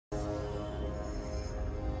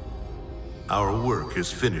Our work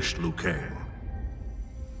is finished, Liu Kang.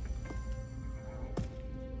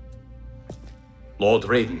 Lord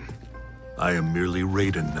Raiden. I am merely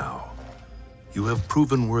Raiden now. You have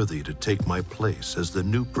proven worthy to take my place as the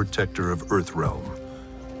new protector of Earthrealm,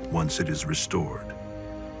 once it is restored.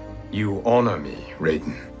 You honor me,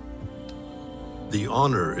 Raiden. The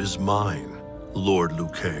honor is mine, Lord Liu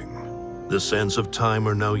Kang. The sands of time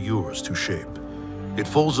are now yours to shape. It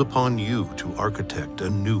falls upon you to architect a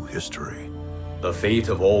new history. The fate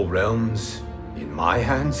of all realms in my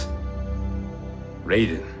hands?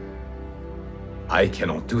 Raiden, I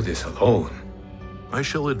cannot do this alone. I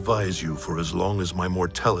shall advise you for as long as my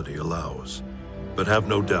mortality allows. But have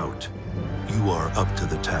no doubt, you are up to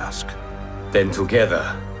the task. Then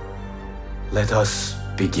together, let us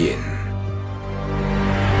begin.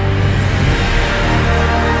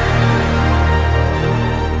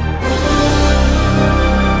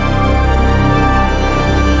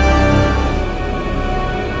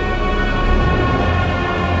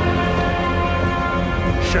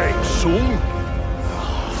 Shang Tsung?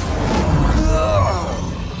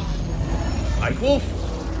 Wolf?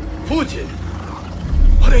 Fujin?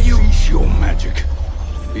 What are you? Cease your magic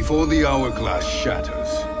before the hourglass shatters.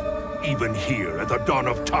 Even here at the dawn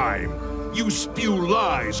of time, you spew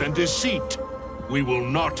lies and deceit. We will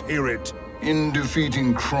not hear it. In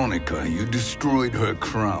defeating Kronika, you destroyed her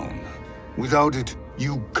crown. Without it,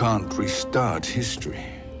 you can't restart history.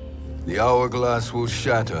 The hourglass will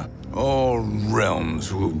shatter. All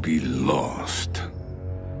realms will be lost.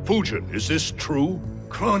 Fujin, is this true?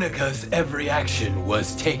 Kronika's every action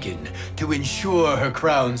was taken to ensure her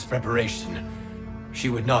crown's preparation. She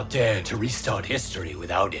would not dare to restart history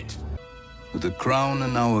without it. With the crown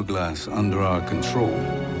and hourglass under our control,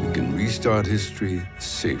 we can restart history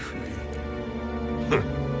safely.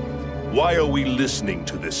 Why are we listening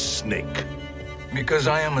to this snake? Because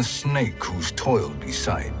I am a snake who's toiled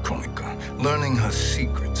beside Kronika, learning her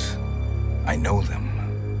secrets. I know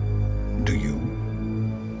them. Do you?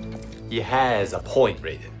 He has a point,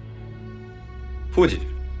 Raiden. Fujin,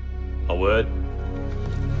 a word?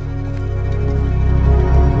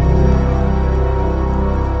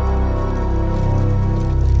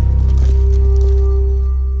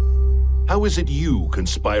 How is it you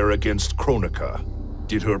conspire against Kronika?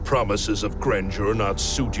 Did her promises of grandeur not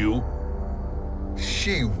suit you?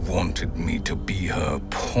 She wanted me to be her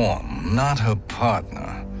pawn, not her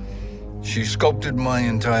partner. She sculpted my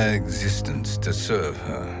entire existence to serve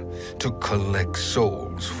her, to collect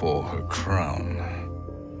souls for her crown.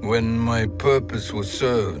 When my purpose was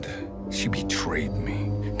served, she betrayed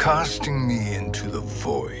me, casting me into the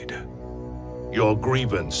void. Your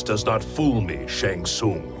grievance does not fool me, Shang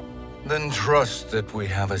Tsung. Then trust that we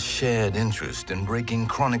have a shared interest in breaking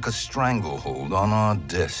Kronika's stranglehold on our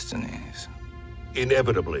destinies.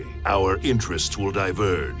 Inevitably, our interests will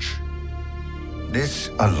diverge. This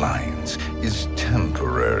alliance is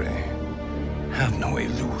temporary. Have no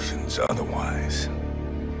illusions otherwise.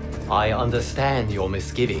 I understand your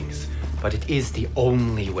misgivings, but it is the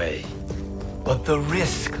only way. But the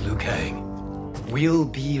risk, Liu Kang, will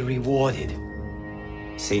be rewarded.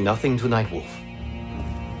 Say nothing to Nightwolf.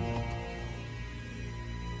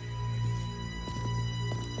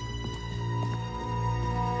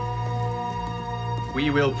 We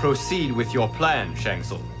will proceed with your plan, Shang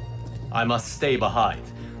Tsung. I must stay behind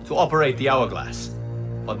to operate the hourglass.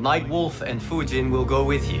 But Nightwolf and Fujin will go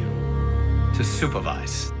with you to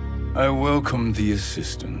supervise. I welcome the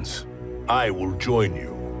assistance. I will join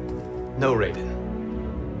you. No,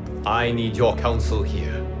 Raiden. I need your counsel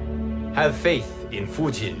here. Have faith in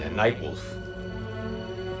Fujin and Nightwolf.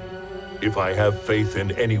 If I have faith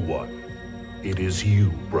in anyone, it is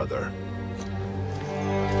you, brother.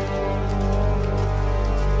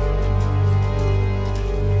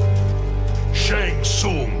 Shang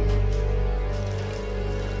Tsung!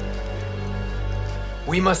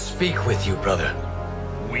 We must speak with you, brother.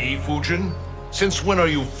 We, Fujin? Since when are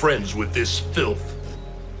you friends with this filth?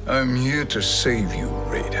 I'm here to save you,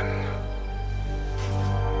 Raiden.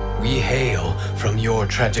 We hail from your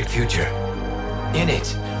tragic future. In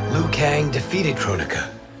it, Liu Kang defeated Kronika,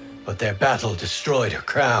 but their battle destroyed her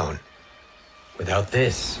crown. Without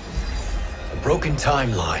this, a broken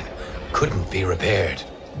timeline couldn't be repaired.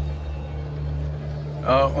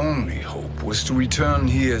 Our only hope was to return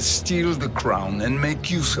here, steal the crown, and make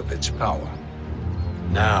use of its power.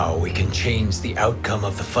 Now we can change the outcome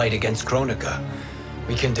of the fight against Kronika.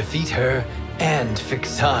 We can defeat her and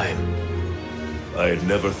fix time. I had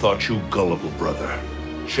never thought you gullible, brother.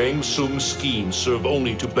 Shang Tsung's schemes serve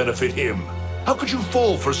only to benefit him. How could you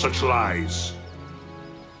fall for such lies?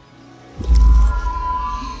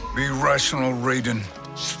 Be rational, Raiden.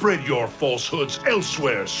 Spread your falsehoods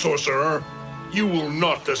elsewhere, sorcerer. You will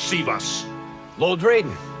not deceive us. Lord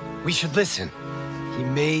Raiden, we should listen. He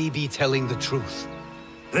may be telling the truth.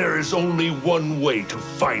 There is only one way to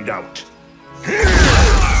find out.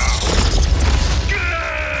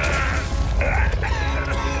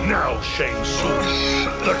 Now, Shang Tsung,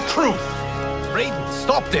 the truth! Raiden,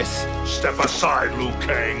 stop this! Step aside, Liu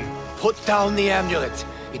Kang. Put down the amulet.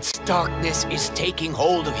 Its darkness is taking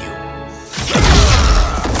hold of you.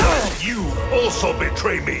 You also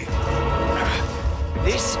betray me.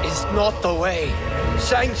 This is not the way.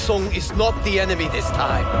 Shang Tsung is not the enemy this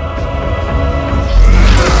time.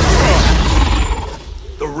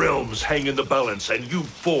 The realms hang in the balance, and you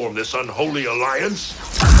form this unholy alliance?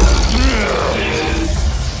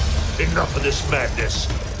 Enough of this madness.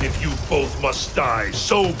 If you both must die,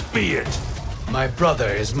 so be it. My brother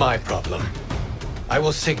is my problem. I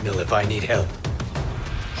will signal if I need help.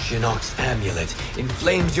 Shinnok's amulet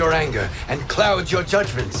inflames your anger and clouds your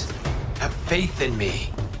judgments. Have faith in me.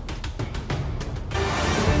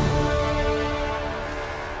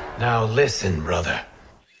 Now listen, brother.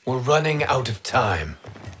 We're running out of time.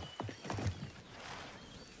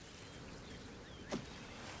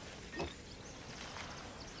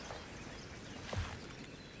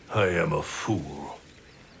 I am a fool.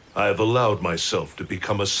 I have allowed myself to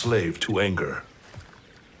become a slave to anger.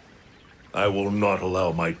 I will not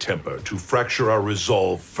allow my temper to fracture our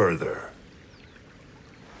resolve further.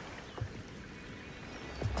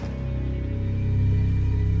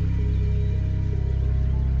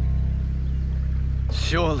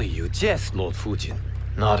 Surely you jest, Lord Fujin.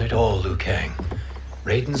 Not at all, Liu Kang.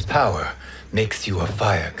 Raiden's power makes you a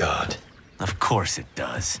fire god. Of course it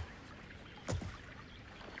does.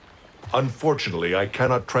 Unfortunately, I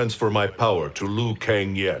cannot transfer my power to Liu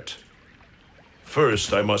Kang yet.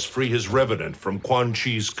 First, I must free his revenant from Quan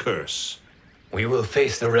Chi's curse. We will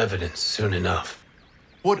face the revenants soon enough.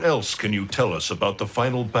 What else can you tell us about the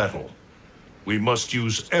final battle? We must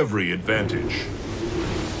use every advantage.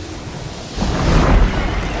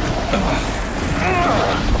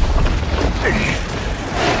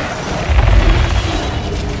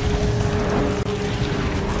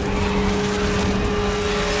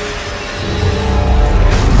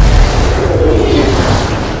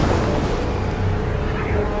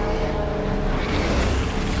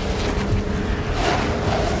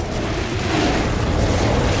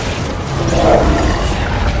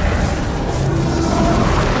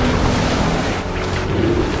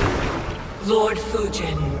 Lord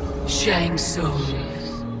Fujin, Shang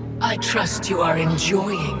Tsung, I trust you are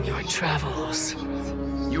enjoying your travels.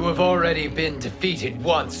 You have already been defeated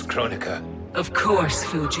once, Kronika. Of course,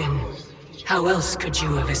 Fujin. How else could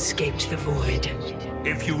you have escaped the void?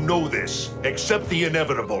 If you know this, accept the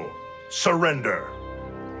inevitable. Surrender.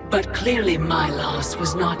 But clearly my loss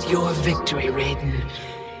was not your victory, Raiden.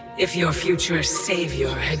 If your future savior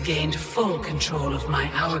had gained full control of my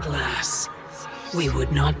hourglass, we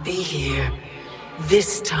would not be here.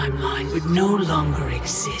 This timeline would no longer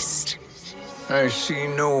exist. I see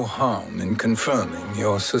no harm in confirming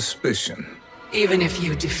your suspicion. Even if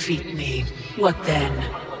you defeat me, what then?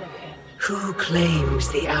 Who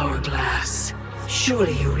claims the hourglass?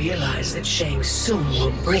 Surely you realize that Shang Tsung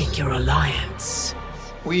will break your alliance.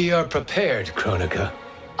 We are prepared, Kronika.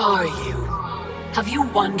 Are you? Have you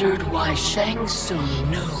wondered why Shang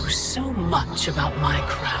Tsung knows so much about my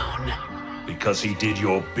crown? Because he did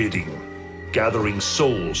your bidding, gathering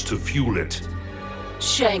souls to fuel it.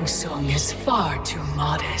 Shang Tsung is far too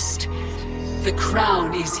modest. The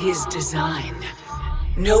crown is his design.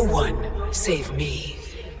 No one, save me,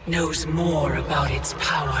 knows more about its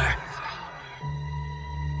power.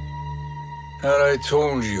 Had I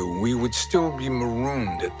told you, we would still be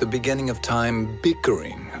marooned at the beginning of time,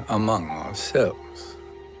 bickering among ourselves.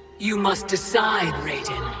 You must decide,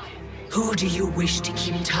 Raiden. Who do you wish to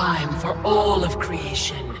keep time for all of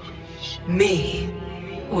creation? Me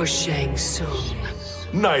or Shang Tsung?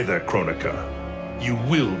 Neither, Kronika. You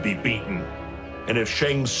will be beaten. And if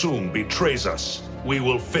Shang Tsung betrays us, we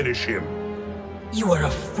will finish him. You are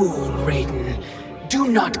a fool, Raiden. Do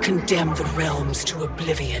not condemn the realms to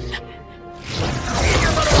oblivion.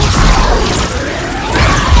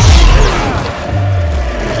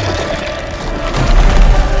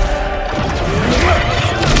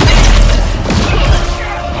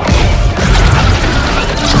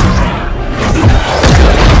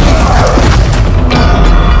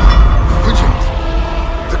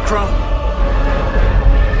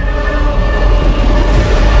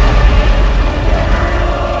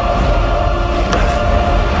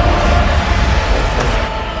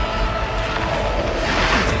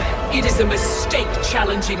 It is a mistake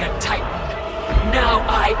challenging a Titan. Now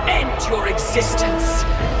I end your existence!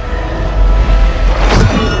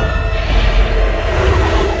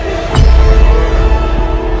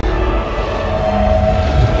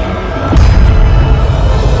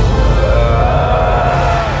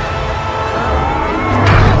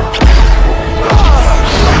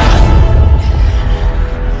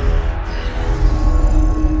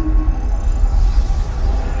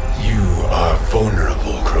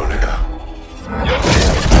 Vulnerable, Kronika.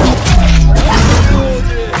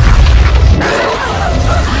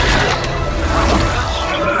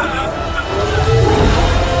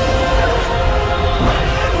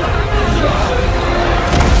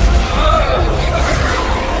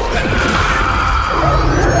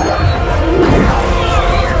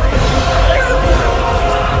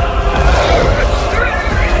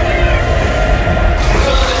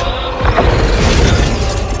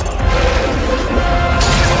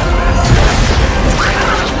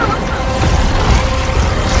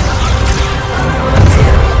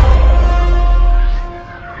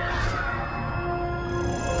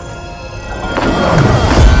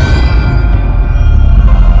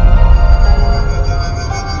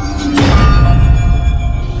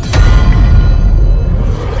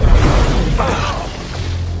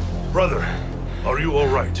 Brother, are you all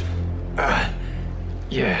right?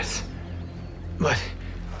 Yes. But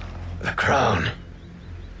the crown.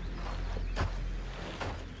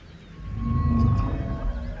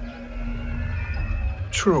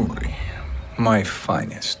 Truly, my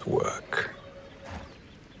finest work.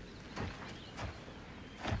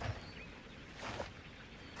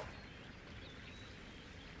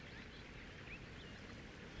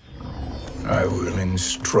 I will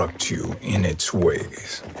instruct you in its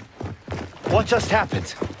ways. What just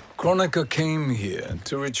happened? Kronika came here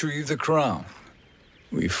to retrieve the crown.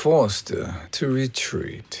 We forced her to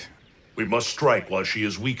retreat. We must strike while she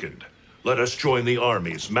is weakened. Let us join the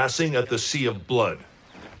armies massing at the Sea of Blood.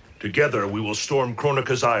 Together we will storm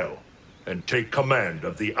Kronika's Isle and take command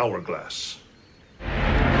of the Hourglass.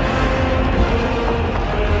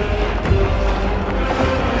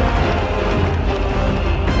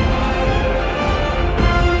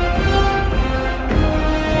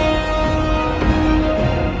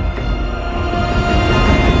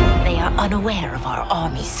 Unaware of our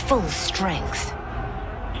army's full strength.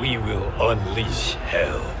 We will unleash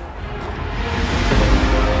hell.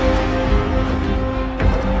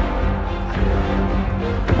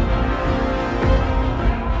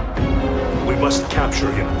 We must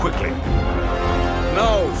capture him quickly.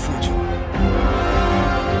 Now, Fuji.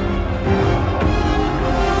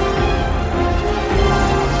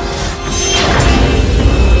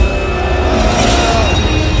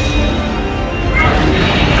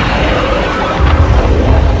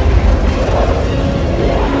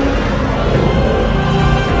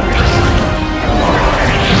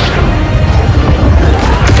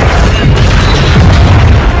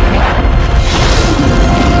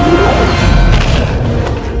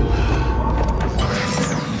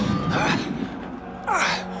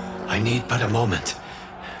 But a moment.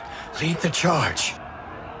 Lead the charge.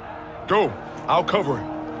 Go. I'll cover him.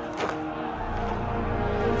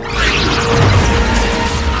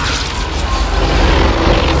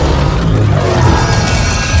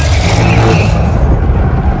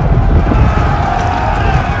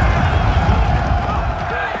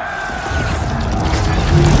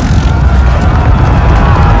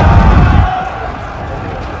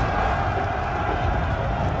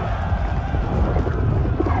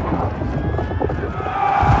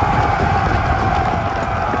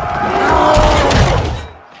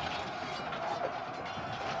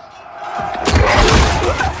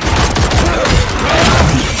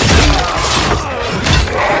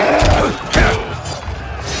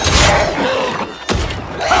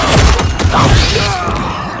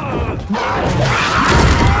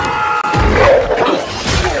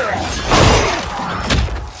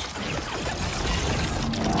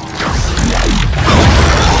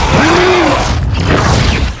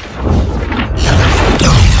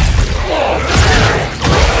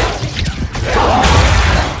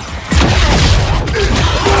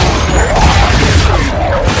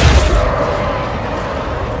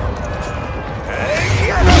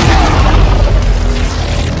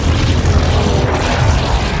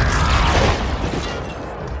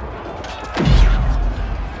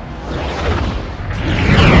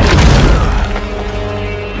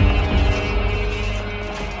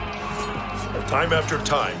 Time after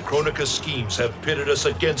time, Kronika's schemes have pitted us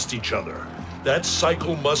against each other. That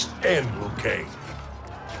cycle must end, Liu Kang.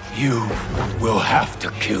 You will have to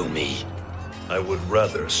kill me. I would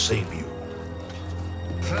rather save you.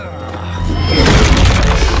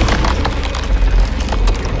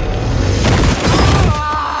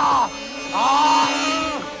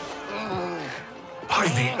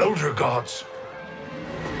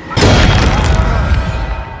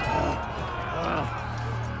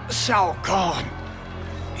 Shao Kahn.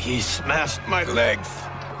 He smashed my legs.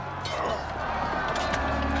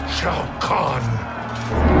 Shao Kahn!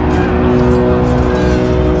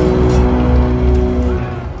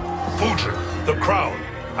 Fuji, the crown.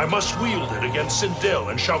 I must wield it against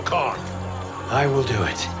Sindel and Shao Kahn. I will do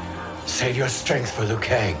it. Save your strength for Liu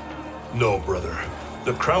Kang. No, brother.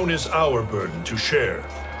 The crown is our burden to share.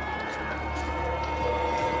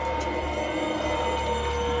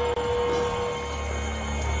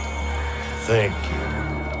 Thank you.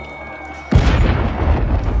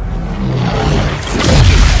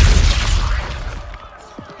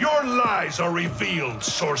 Your lies are revealed,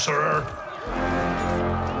 sorcerer.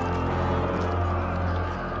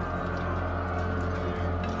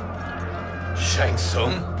 Shang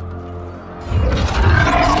Tsung?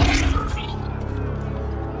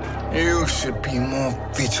 You should be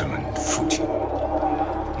more vigilant, Fuji.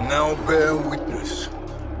 Now bear witness,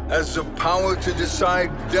 as the power to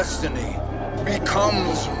decide destiny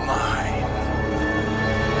becomes mine.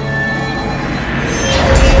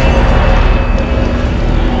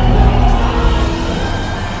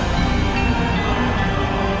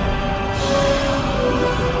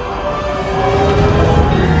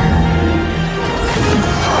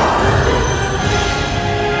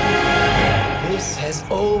 This has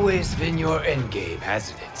always been your endgame,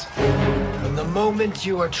 hasn't it? From the moment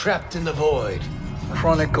you were trapped in the void.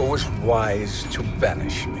 Kronika was wise to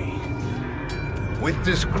banish me. With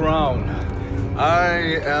this crown,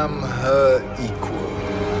 I am her equal.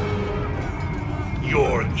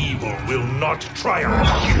 Your evil will not triumph.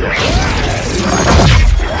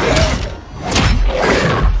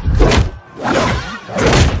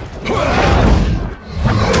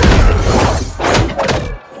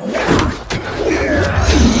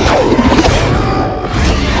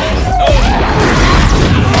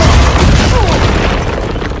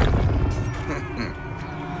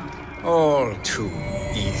 All too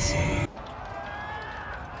easy.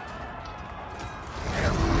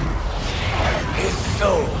 His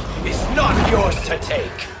soul is not yours to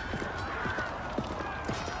take.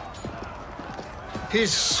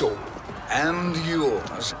 His soul and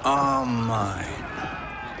yours are mine.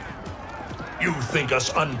 You think us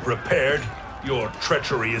unprepared? Your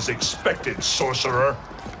treachery is expected, sorcerer.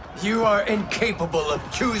 You are incapable of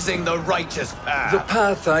choosing the righteous path. The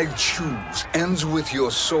path I choose ends with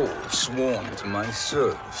your soul sworn to my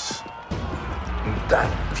service.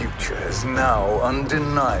 That future is now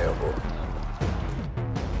undeniable.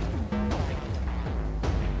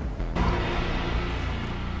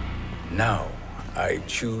 Now I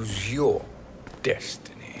choose your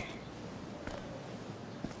destiny.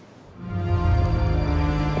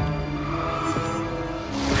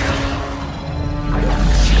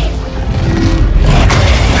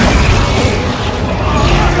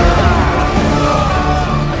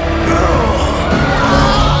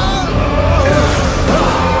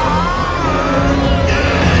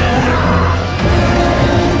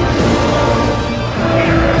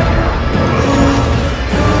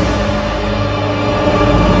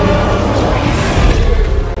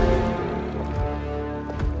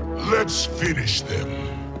 Let's finish them.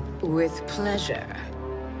 With pleasure.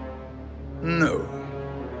 No.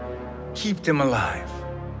 Keep them alive.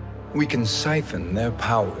 We can siphon their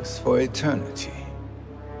powers for eternity.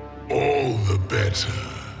 All the better.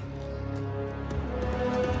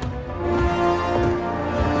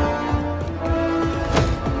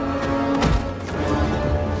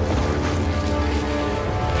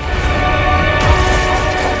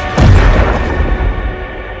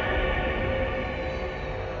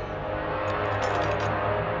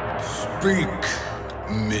 Speak,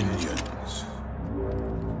 minions.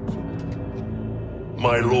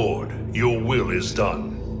 My lord, your will is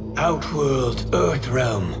done. Outworld,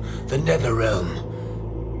 Earthrealm, the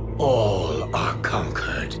Netherrealm. All are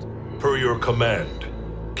conquered. Per your command,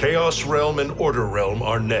 Chaos Realm and Order Realm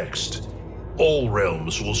are next. All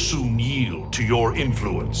realms will soon yield to your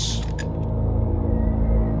influence.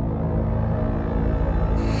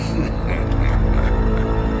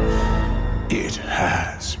 It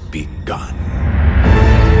has begun.